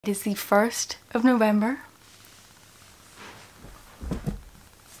It is the 1st of November.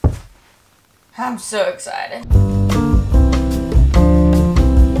 I'm so excited.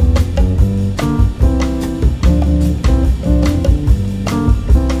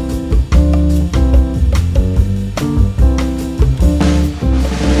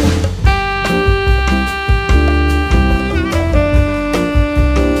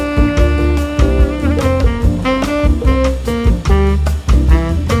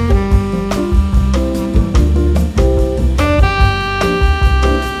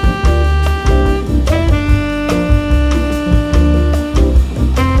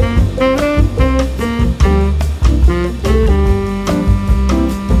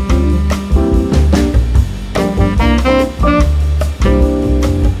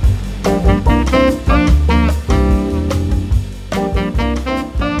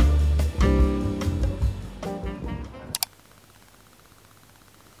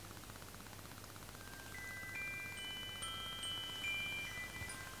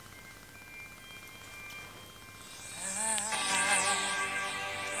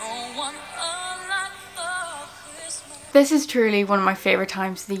 This is truly one of my favourite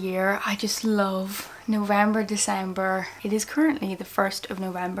times of the year. I just love November, December. It is currently the 1st of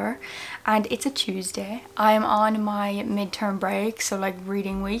November and it's a Tuesday. I am on my midterm break, so like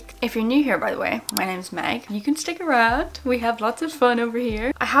reading week. If you're new here, by the way, my name's Meg. You can stick around. We have lots of fun over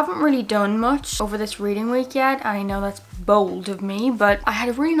here. I haven't really done much over this reading week yet, and I know that's bold of me, but I had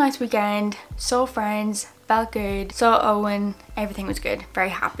a really nice weekend, saw friends, felt good, saw Owen, everything was good, very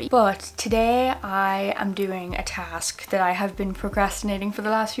happy. But today I am doing a task that I have been procrastinating for the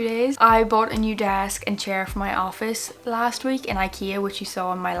last few days. I bought a new desk and chair for my office last week in IKEA, which you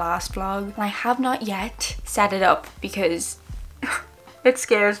saw in my last vlog, and I have not yet set it up because it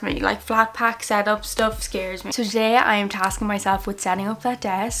scares me. Like flat pack setup stuff scares me. So today I am tasking myself with setting up that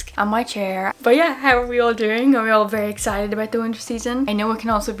desk and my chair. But yeah, how are we all doing? Are we all very excited about the winter season? I know it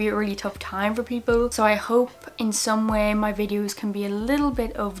can also be a really tough time for people, so I hope in some way my videos can be a little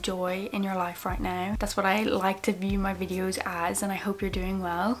bit of joy in your life right now. That's what I like to view my videos as, and I hope you're doing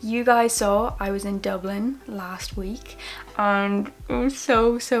well. You guys saw I was in Dublin last week and it was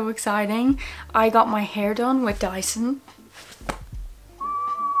so exciting. I got my hair done with Dyson,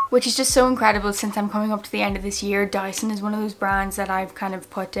 which is just so incredible since I'm coming up to the end of this year. Dyson is one of those brands that I've kind of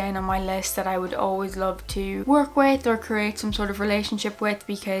put down on my list that I would always love to work with or create some sort of relationship with,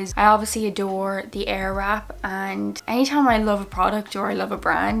 because I obviously adore the Airwrap, and anytime I love a product or I love a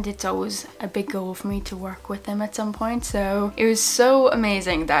brand, it's always a big goal for me to work with them at some point. So it was so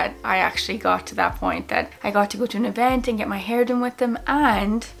amazing that I actually got to that point, that I got to go to an event and get my hair done with them,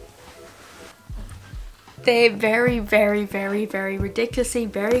 and they very ridiculously,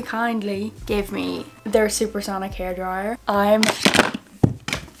 very kindly gave me their supersonic hairdryer.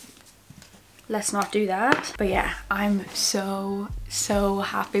 Let's not do that. But yeah, I'm so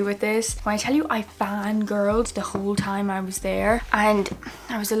happy with this. When I tell you I fangirled the whole time I was there, and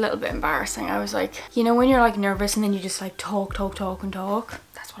I was a little bit embarrassing. I was like, you know when you're like nervous and then you just like talk.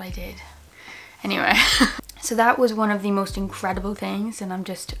 That's what I did. Anyway. So that was one of the most incredible things, and I'm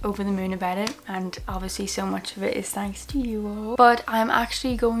just over the moon about it, and obviously so much of it is thanks to you all. But I'm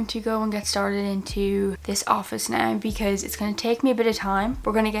actually going to go and get started into this office now because it's going to take me a bit of time.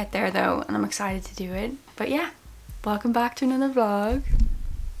 We're going to get there though, and I'm excited to do it. But yeah, welcome back to another vlog.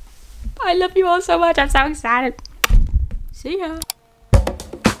 I love you all so much. I'm so excited. See ya.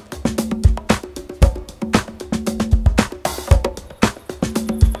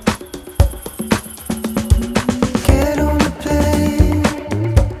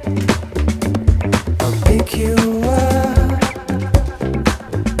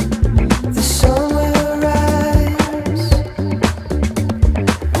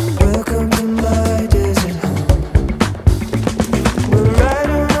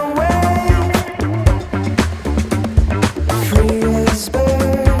 Free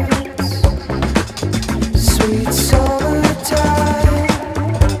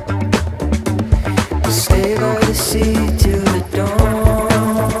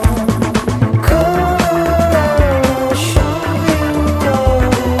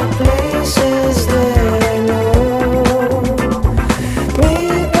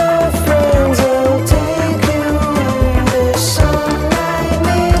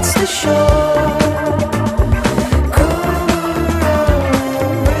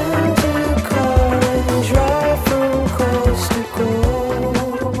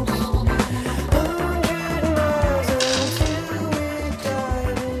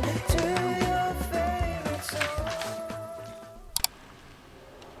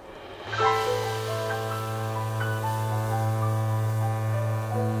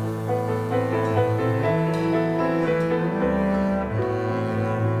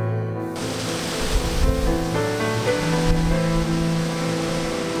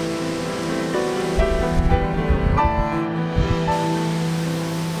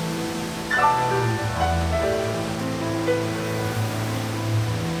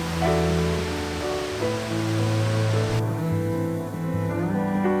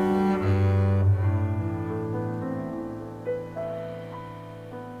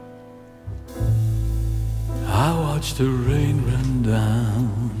watch the rain run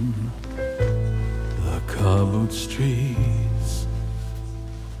down the cobbled streets,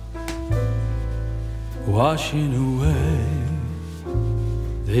 washing away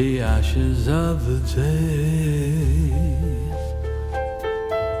the ashes of the day.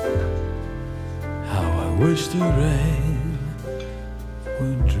 How I wish the rain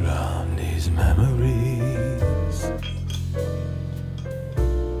would drown these memories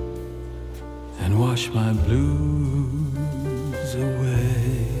and wash my blues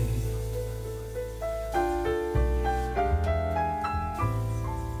away.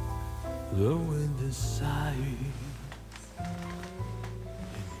 The wind is sighing in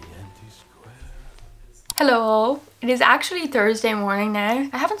the empty square. Hello, it is actually Thursday morning now.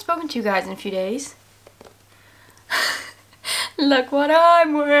 I haven't spoken to you guys in a few days. Look what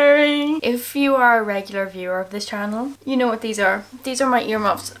I'm wearing. If you are a regular viewer of this channel, you know what these are. These are my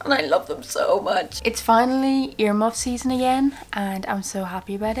earmuffs and I love them so much. It's finally earmuff season again and I'm so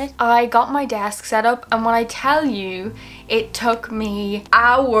happy about it. I got my desk set up and when I tell you it took me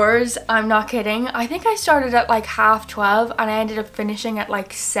hours, I'm not kidding. I think I started at like 12:30 and I ended up finishing at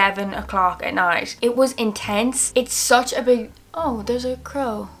like 7 o'clock at night. It was intense. It's such a big... Oh, there's a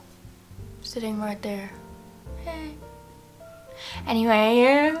crow sitting right there. Hey.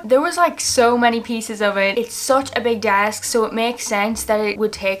 Anyway, there was like so many pieces of it. It's such a big desk, so it makes sense that it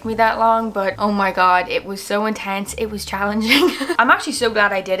would take me that long, but oh my god, it was so intense. It was challenging. I'm actually so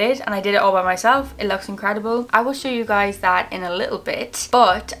glad I did it, and I did it all by myself. It looks incredible. I will show you guys that in a little bit,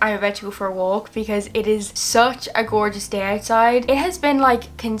 but I'm about to go for a walk because it is such a gorgeous day outside. It has been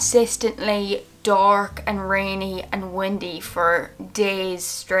like consistently dark and rainy and windy for days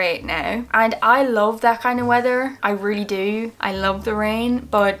straight now, and I love that kind of weather. I really do. I love the rain,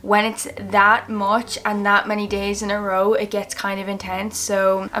 but when it's that much and that many days in a row, it gets kind of intense.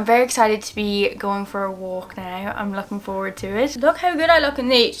 So I'm very excited to be going for a walk now. I'm looking forward to it. Look how good I look in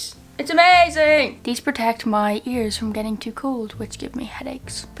these. It's amazing! These protect my ears from getting too cold, which give me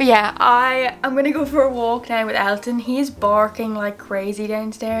headaches. But yeah, I'm gonna go for a walk now with Elton. He is barking like crazy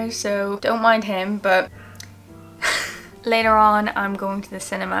downstairs, so don't mind him, but later on I'm going to the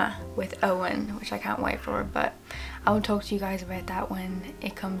cinema with Owen, which I can't wait for, but I will talk to you guys about that when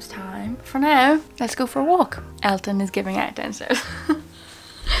it comes time. For now, let's go for a walk. Elton is giving out downstairs.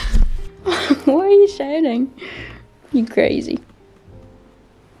 Why are you shouting? You crazy.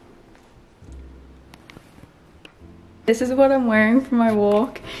 This is what I'm wearing for my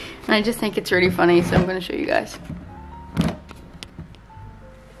walk, and I just think it's really funny, so I'm going to show you guys.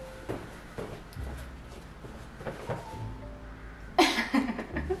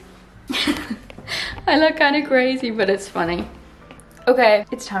 I look kind of crazy, but it's funny. Okay,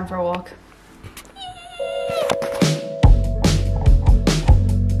 it's time for a walk.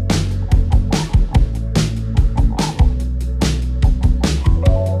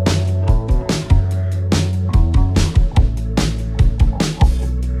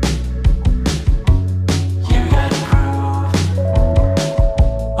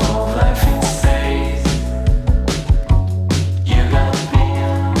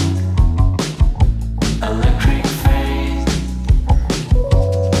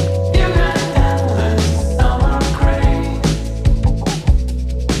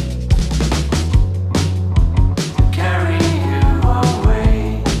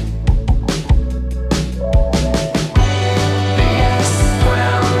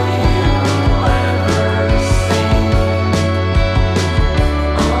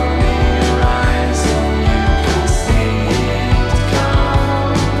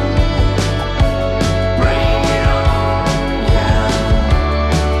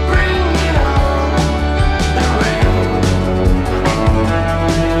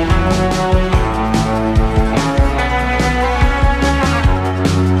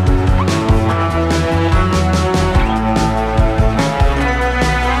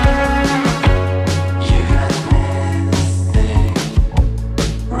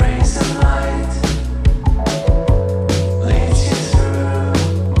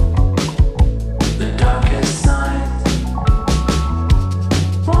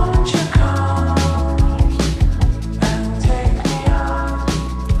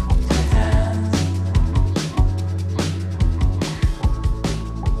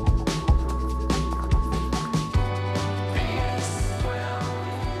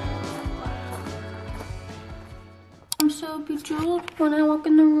 When I walk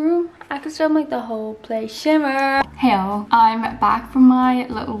in the room, I can still make the whole place shimmer. Hey all, I'm back from my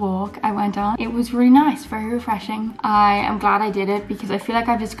little walk I went on. It was really nice, very refreshing. I am glad I did it because I feel like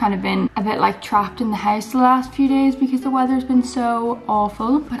I've just kind of been a bit like trapped in the house the last few days because the weather's been so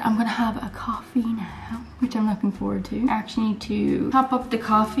awful. But I'm gonna have a coffee now, which which I'm looking forward to. I actually need to top up the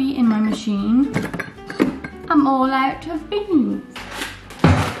coffee in my machine. I'm all out of beans.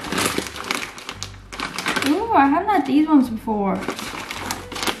 Ooh, I haven't had these ones before.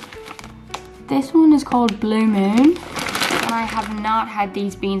 This one is called Blue Moon, and I have not had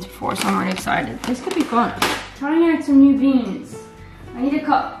these beans before, so I'm really excited. This could be fun. Trying out some new beans. I need a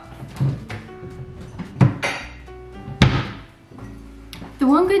cup. The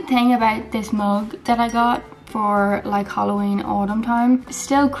one good thing about this mug that I got for like Halloween autumn time, it's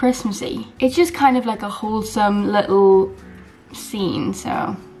still Christmassy. It's just kind of like a wholesome little scene,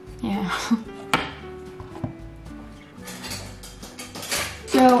 so yeah.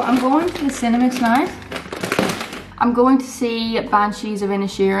 So I'm going to the cinema tonight. I'm going to see Banshees of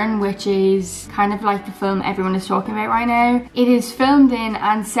Inisherin, which is kind of like the film everyone is talking about right now. It is filmed in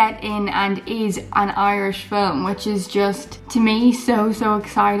and set in and is an Irish film, which is just, to me, so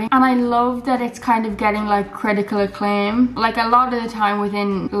exciting. And I love that it's kind of getting like critical acclaim. Like a lot of the time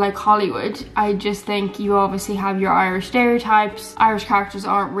within like Hollywood, I just think you obviously have your Irish stereotypes. Irish characters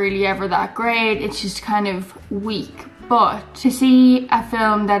aren't really ever that great. It's just kind of weak. But to see a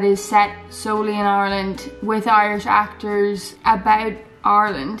film that is set solely in Ireland with Irish actors about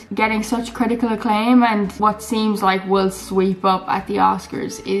Ireland getting such critical acclaim and what seems like will sweep up at the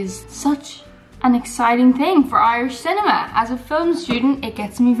Oscars is such an exciting thing for Irish cinema. As a film student, it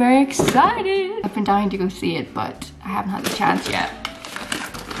gets me very excited. I've been dying to go see it, but I haven't had the chance yet.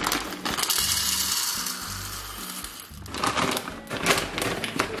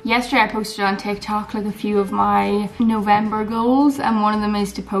 Yesterday I posted on TikTok like a few of my November goals, and one of them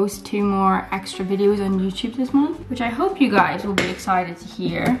is to post 2 more extra videos on YouTube this month, which I hope you guys will be excited to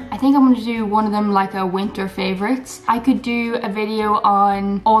hear. I think I'm going to do one of them like a winter favorites. I could do a video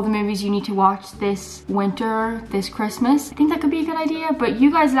on all the movies you need to watch this winter, this Christmas. I think that could be a good idea, but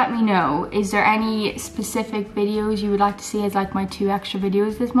you guys let me know. Is there any specific videos you would like to see as like my 2 extra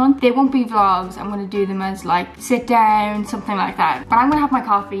videos this month? They won't be vlogs. I'm going to do them as like sit down, something like that. But I'm going to have my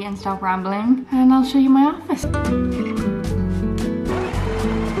coffee and stop rambling, and I'll show you my office.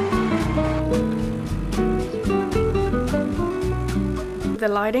 The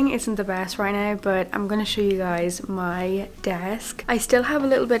lighting isn't the best right now, but I'm gonna show you guys my desk. I still have a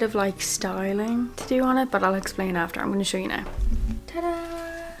little bit of like styling to do on it, but I'll explain after. I'm gonna show you now. Ta-da!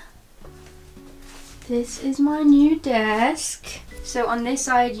 This is my new desk. So on this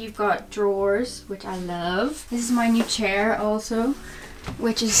side you've got drawers, which I love. This is my new chair also,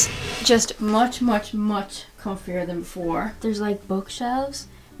 which is just much comfier than before. There's like bookshelves,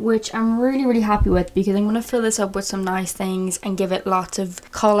 which I'm really happy with because I'm going to fill this up with some nice things and give it lots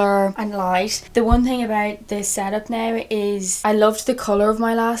of colour and light. The one thing about this setup now is I loved the colour of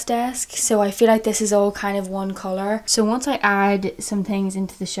my last desk, so I feel like this is all kind of one colour. So once I add some things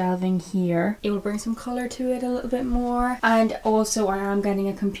into the shelving here, it will bring some colour to it a little bit more. And also I am getting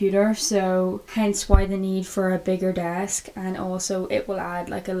a computer, so hence why the need for a bigger desk, and also it will add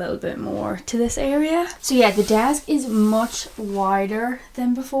like a little bit more to this area. So yeah, the desk is much wider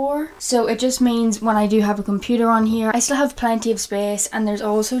than before. So it just means when I do have a computer on here, I still have plenty of space, and there's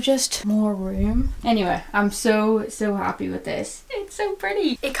also just more room. Anyway, I'm so happy with this. It's so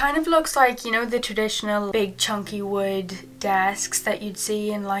pretty. It kind of looks like, you know, the traditional big chunky wood desks that you'd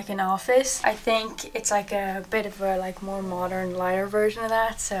see in like an office. I think it's like a bit of a like more modern, lighter version of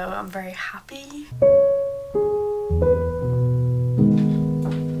that, so I'm very happy.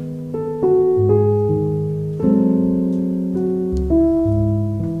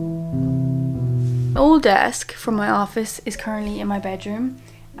 Old desk from my office is currently in my bedroom,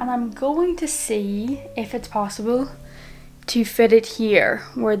 and I'm going to see if it's possible to fit it here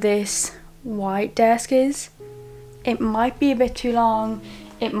where this white desk is. It might be a bit too long,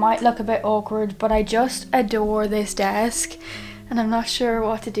 it might look a bit awkward, but I just adore this desk and I'm not sure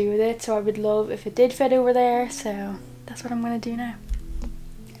what to do with it, so I would love if it did fit over there, so that's what I'm gonna do now.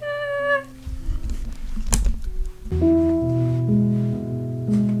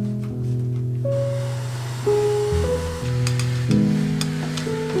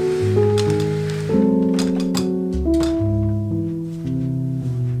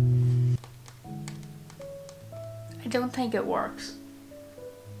 I don't think it works.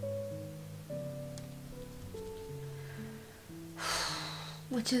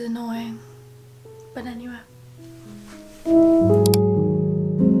 Which is annoying, but anyway.